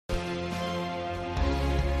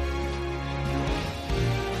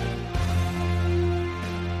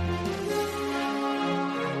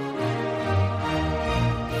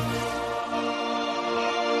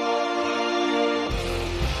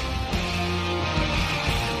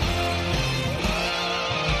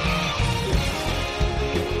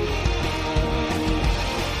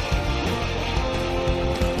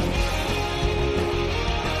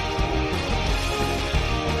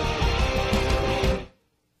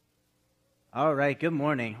All right, good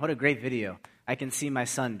morning. What a great video. I can see my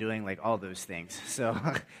son doing like all those things. So,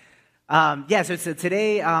 so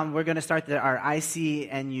today we're going to start our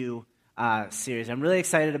ICNU series. I'm really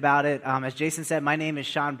excited about it. As Jason said, my name is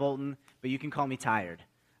Sean Bolton, but you can call me tired.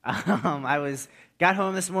 Got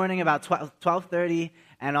home this morning about 12:30,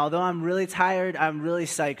 and although I'm really tired, I'm really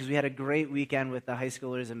psyched because we had a great weekend with the high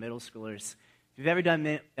schoolers and middle schoolers. If you've ever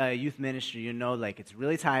done youth ministry, you know it's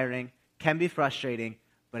really tiring, can be frustrating,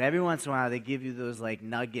 but every once in a while they give you those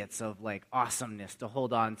nuggets of awesomeness to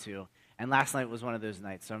hold on to. And last night was one of those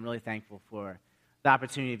nights, so I'm really thankful for the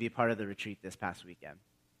opportunity to be part of the retreat this past weekend.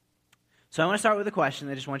 So I want to start with a question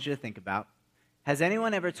I just want you to think about. Has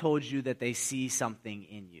anyone ever told you that they see something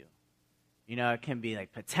in you? You know, it can be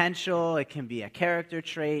potential, it can be a character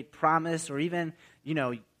trait, promise, or even,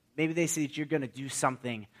 maybe they see that you're going to do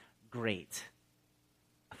something great.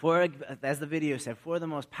 As the video said, 4 of the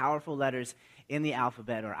most powerful letters in the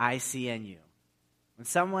alphabet are ICNU. When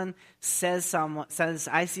someone says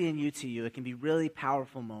ICNU to you, it can be a really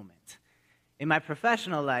powerful moment. In my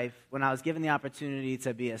professional life, when I was given the opportunity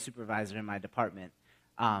to be a supervisor in my department,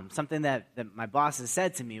 something that my bosses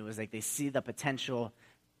said to me was they see the potential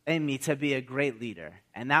in me to be a great leader.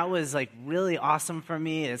 And that was really awesome for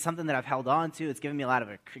me. It's something that I've held on to. It's given me a lot of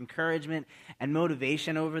encouragement and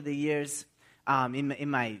motivation over the years. In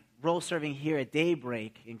my role serving here at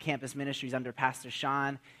Daybreak in campus ministries under Pastor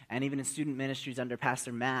Sean and even in student ministries under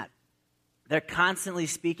Pastor Matt, they're constantly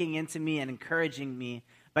speaking into me and encouraging me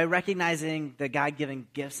by recognizing the God-given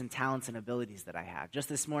gifts and talents and abilities that I have. Just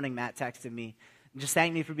this morning, Matt texted me and just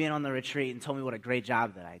thanked me for being on the retreat and told me what a great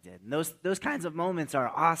job that I did. And those kinds of moments are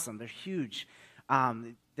awesome. They're huge.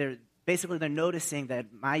 They're noticing that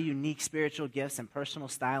my unique spiritual gifts and personal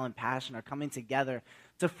style and passion are coming together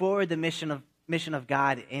to forward the mission of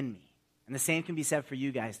God in me. And the same can be said for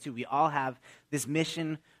you guys too. We all have this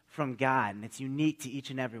mission from God, and it's unique to each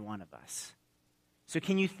and every one of us. So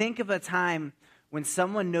can you think of a time when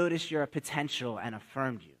someone noticed your potential and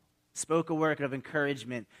affirmed you, spoke a word of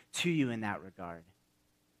encouragement to you in that regard?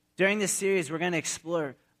 During this series, we're going to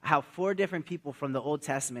explore how 4 different people from the Old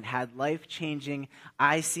Testament had life-changing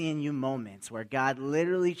ICNU moments where God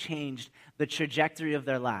literally changed the trajectory of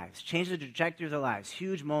their lives,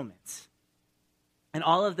 huge moments. And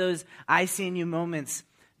all of those ICNU moments,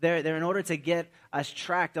 they're in order to get us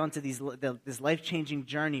tracked onto this life-changing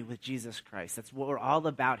journey with Jesus Christ. That's what we're all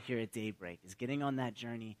about here at Daybreak, is getting on that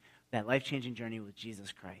journey, that life-changing journey with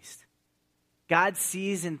Jesus Christ. God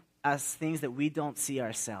sees in us things that we don't see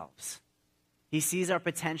ourselves. He sees our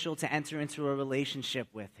potential to enter into a relationship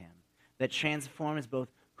with him that transforms both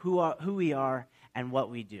who we are and what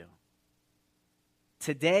we do.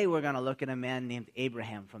 Today, we're going to look at a man named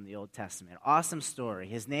Abraham from the Old Testament. Awesome story.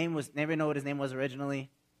 Never know what his name was originally?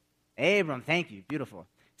 Abram, thank you, beautiful.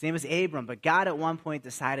 His name was Abram, but God at one point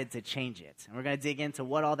decided to change it. And we're going to dig into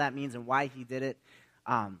what all that means and why he did it.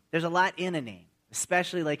 There's a lot in a name,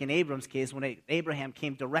 especially in Abram's case when Abraham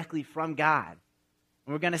came directly from God.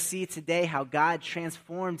 And we're going to see today how God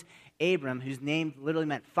transformed Abram, whose name literally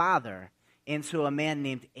meant father, into a man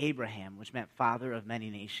named Abraham, which meant father of many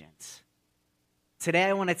nations. Today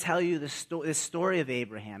I want to tell you this story of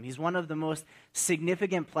Abraham. He's one of the most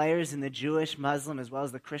significant players in the Jewish, Muslim, as well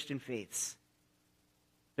as the Christian faiths.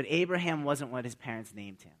 But Abraham wasn't what his parents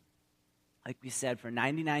named him. Like we said, for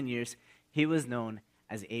 99 years, he was known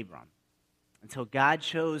as Abram, until God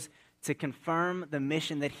chose to confirm the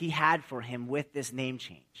mission that he had for him with this name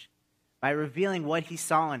change, by revealing what he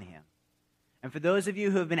saw in him. And for those of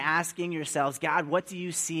you who have been asking yourselves, God, what do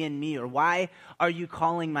you see in me? Or why are you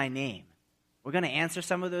calling my name? We're going to answer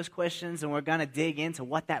some of those questions, and we're going to dig into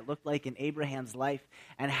what that looked like in Abraham's life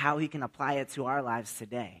and how he can apply it to our lives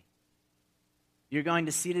today. You're going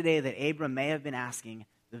to see today that Abram may have been asking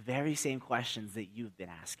the very same questions that you've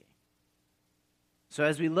been asking. So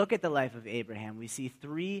as we look at the life of Abraham, we see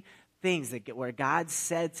 3 things where God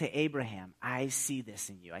said to Abraham, I see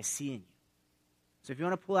this in you, I see in you. So if you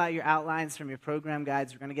want to pull out your outlines from your program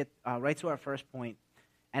guides, we're going to get right to our first point.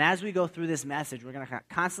 And as we go through this message, we're going to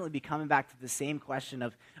constantly be coming back to the same question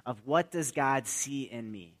of what does God see in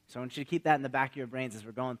me? So I want you to keep that in the back of your brains as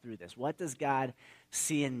we're going through this. What does God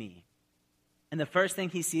see in me? And the first thing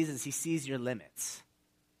he sees is he sees your limits.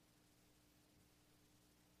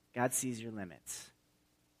 God sees your limits.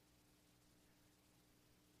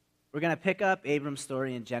 We're going to pick up Abram's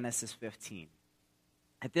story in Genesis 15.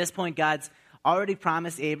 At this point, God's already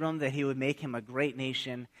promised Abram that he would make him a great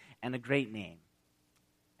nation and a great name.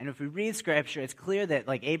 And if we read Scripture, it's clear that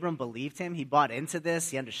Abram believed him. He bought into this.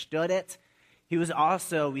 He understood it.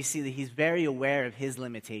 We see that he's very aware of his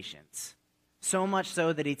limitations. So much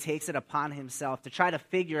so that he takes it upon himself to try to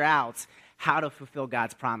figure out how to fulfill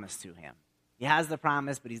God's promise to him. He has the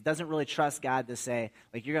promise, but he doesn't really trust God to say,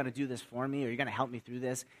 like, you're going to do this for me or you're going to help me through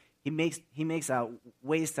this. He makes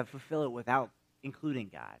ways to fulfill it without including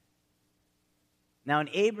God. Now, in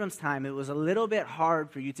Abram's time, it was a little bit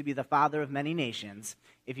hard for you to be the father of many nations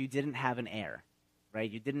if you didn't have an heir, right?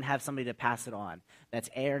 You didn't have somebody to pass it on. That's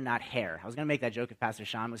heir, not hair. I was going to make that joke if Pastor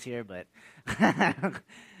Sean was here, but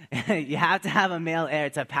you have to have a male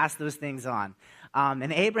heir to pass those things on.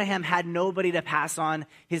 And Abraham had nobody to pass on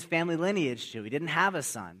his family lineage to. He didn't have a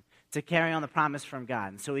son to carry on the promise from God.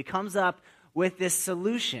 And so he comes up with this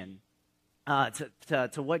solution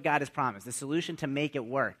to what God has promised, the solution to make it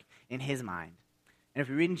work in his mind. And if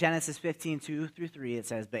you read in Genesis 15, 2-3, it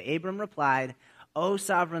says, "But Abram replied, 'O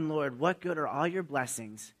sovereign Lord, what good are all your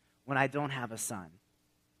blessings when I don't have a son?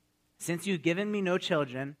 Since you've given me no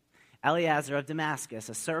children, Eliezer of Damascus,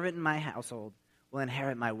 a servant in my household, will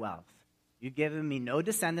inherit my wealth. You've given me no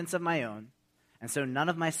descendants of my own, and so one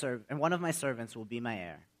of my servants will be my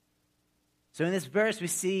heir.'" So in this verse, we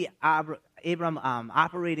see Abram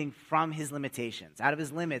operating from his limitations, out of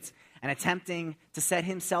his limits, and attempting to set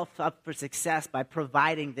himself up for success by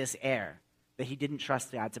providing this heir that he didn't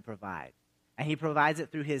trust God to provide. And he provides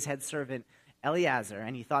it through his head servant, Eliezer,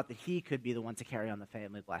 and he thought that he could be the one to carry on the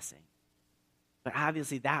family blessing. But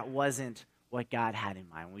obviously, that wasn't what God had in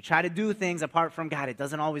mind. When we try to do things apart from God, it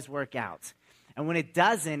doesn't always work out. And when it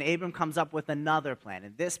doesn't, Abram comes up with another plan.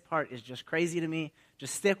 And this part is just crazy to me.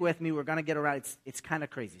 Just stick with me. We're going to get around. It's kind of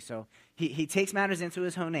crazy. So he takes matters into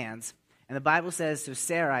his own hands. And the Bible says, so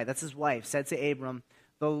Sarai, that's his wife, said to Abram,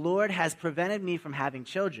 "The Lord has prevented me from having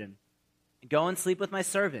children. Go and sleep with my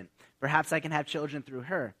servant. Perhaps I can have children through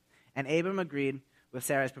her." And Abram agreed with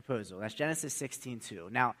Sarai's proposal. That's Genesis 16:2.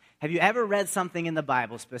 Now, have you ever read something in the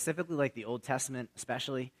Bible, specifically like the Old Testament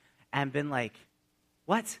especially, and been like,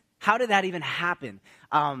 what? How did that even happen?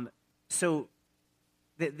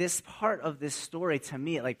 This part of this story, to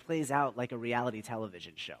me, it plays out like a reality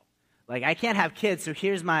television show. Like, I can't have kids, so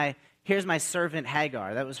here's my servant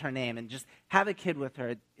Hagar. That was her name. And just have a kid with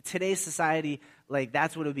her. Today's society,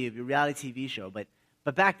 that's what it would be. It would be a reality TV show. But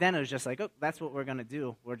back then, it was just like, oh, that's what we're going to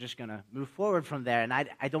do. We're just going to move forward from there. And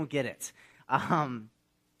I don't get it.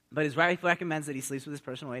 But his wife recommends that he sleeps with his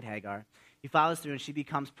personal maid, Hagar. He follows through, and she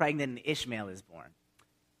becomes pregnant, and Ishmael is born.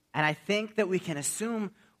 And I think that we can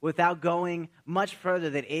assume, without going much further,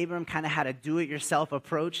 that Abram kind of had a do-it-yourself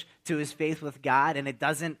approach to his faith with God, and it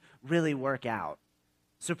doesn't really work out.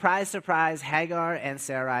 Surprise, surprise, Hagar and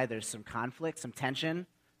Sarai, there's some conflict, some tension,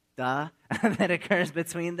 that occurs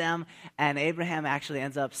between them, and Abraham actually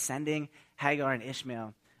ends up sending Hagar and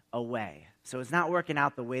Ishmael away. So it's not working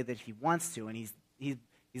out the way that he wants to, and he's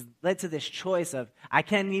led to this choice of, I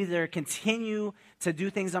can either continue to do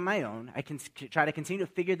things on my own, I can try to continue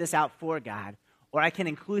to figure this out for God, or I can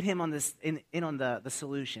include him on this on the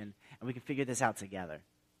solution, and we can figure this out together.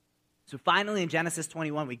 So finally, in Genesis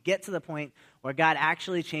 21, we get to the point where God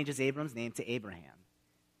actually changes Abram's name to Abraham.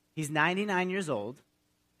 He's 99 years old,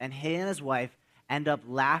 and he and his wife end up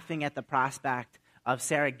laughing at the prospect of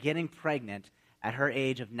Sarah getting pregnant at her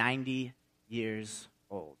age of 90 years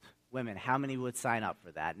old. Women, how many would sign up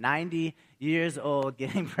for that? 90 years old,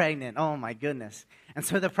 getting pregnant. Oh, my goodness. And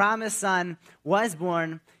so the promised son was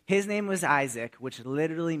born. His name was Isaac, which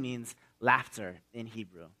literally means laughter in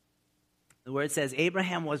Hebrew. The word says,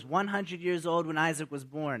 Abraham was 100 years old when Isaac was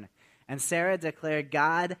born, and Sarah declared,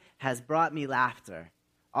 "God has brought me laughter.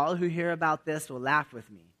 All who hear about this will laugh with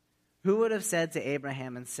me." Who would have said to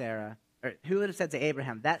Abraham that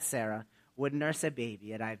Sarah would nurse a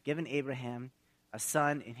baby, and I have given Abraham a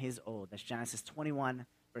son in his old? That's Genesis 21,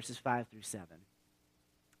 verses 5-7.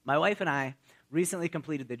 My wife and I recently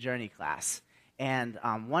completed the Journey class, and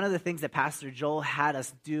one of the things that Pastor Joel had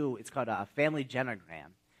us do, it's called a family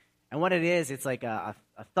genogram. And what it is, it's like a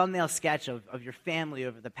thumbnail sketch of your family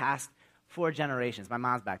over the past 4 generations. My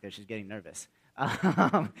mom's back there. She's getting nervous.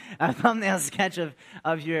 A thumbnail sketch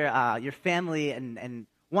of your family. And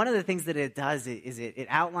one of the things that it does is it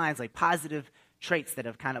outlines positive traits that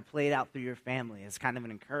have kind of played out through your family as kind of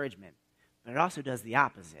an encouragement. But it also does the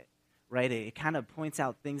opposite, right? It kind of points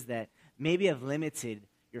out things that maybe have limited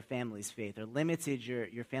your family's faith or limited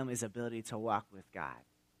your family's ability to walk with God.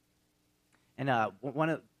 And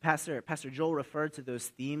Pastor Joel referred to those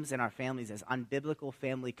themes in our families as unbiblical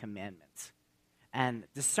family commandments. And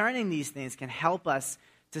discerning these things can help us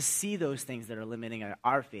to see those things that are limiting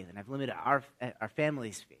our faith and have limited our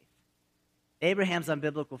family's faith. Abraham's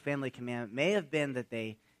unbiblical family commandment may have been that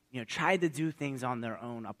they tried to do things on their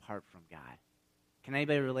own apart from God. Can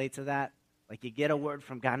anybody relate to that? Like you get a word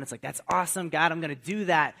from God and it's like, that's awesome, God, I'm going to do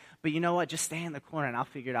that. But you know what? Just stay in the corner and I'll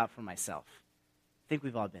figure it out for myself. I think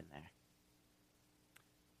we've all been there.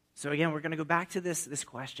 So again, we're going to go back to this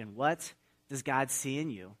question. What does God see in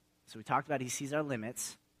you? So we talked about he sees our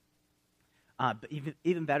limits, but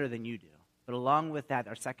even better than you do. But along with that,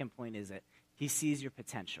 our second point is that he sees your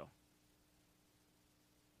potential.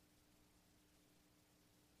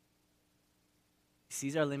 He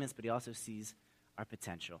sees our limits, but he also sees our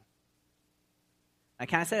potential. I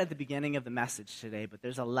kind of said at the beginning of the message today, but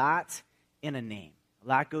there's a lot in a name. A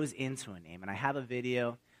lot goes into a name. And I have a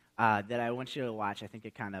video that I want you to watch. I think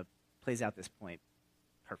it kind of plays out this point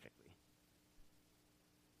perfectly.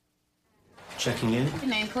 Checking in. Your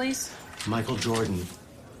name, please. Michael Jordan.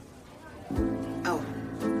 Oh.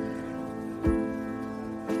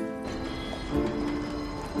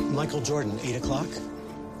 Michael Jordan, 8 o'clock?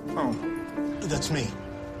 Oh. That's me.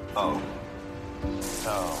 Oh.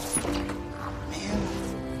 Oh. Man.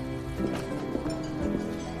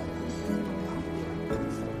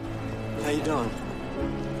 How you doing?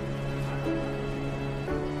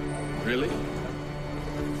 Really?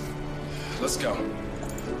 Let's go.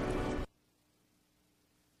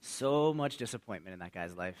 So much disappointment in that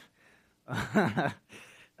guy's life.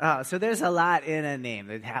 So there's a lot in a name.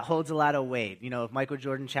 It holds a lot of weight. You know, if Michael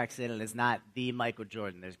Jordan checks in and it's not the Michael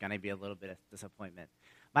Jordan, there's going to be a little bit of disappointment.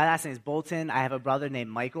 My last name is Bolton. I have a brother named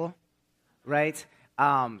Michael, right?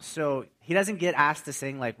 So he doesn't get asked to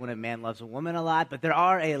sing like When a Man Loves a Woman a lot, but there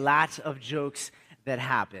are a lot of jokes that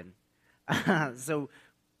happen. So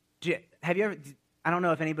have you ever... I don't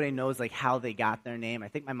know if anybody knows like how they got their name. I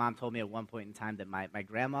think my mom told me at one point in time that my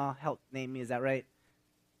grandma helped name me. Is that right?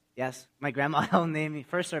 Yes? My grandma helped name me.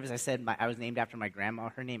 First service I said I was named after my grandma.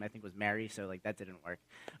 Her name I think was Mary, so like that didn't work.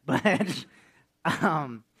 But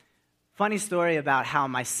funny story about how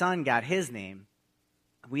my son got his name.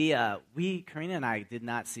 Karina and I did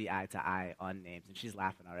not see eye to eye on names, and she's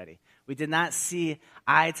laughing already. We did not see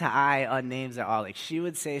eye to eye on names at all. Like she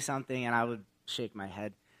would say something and I would shake my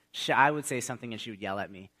head. I would say something and she would yell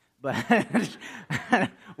at me. But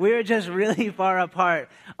we were just really far apart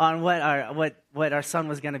on what our son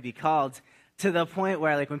was going to be called, to the point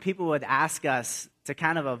where like when people would ask us to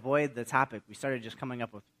kind of avoid the topic, we started just coming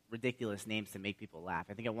up with ridiculous names to make people laugh.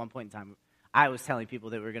 I think at one point in time, I was telling people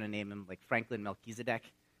that we were going to name him like Franklin Melchizedek,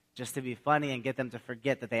 just to be funny and get them to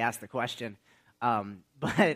forget that they asked the question. But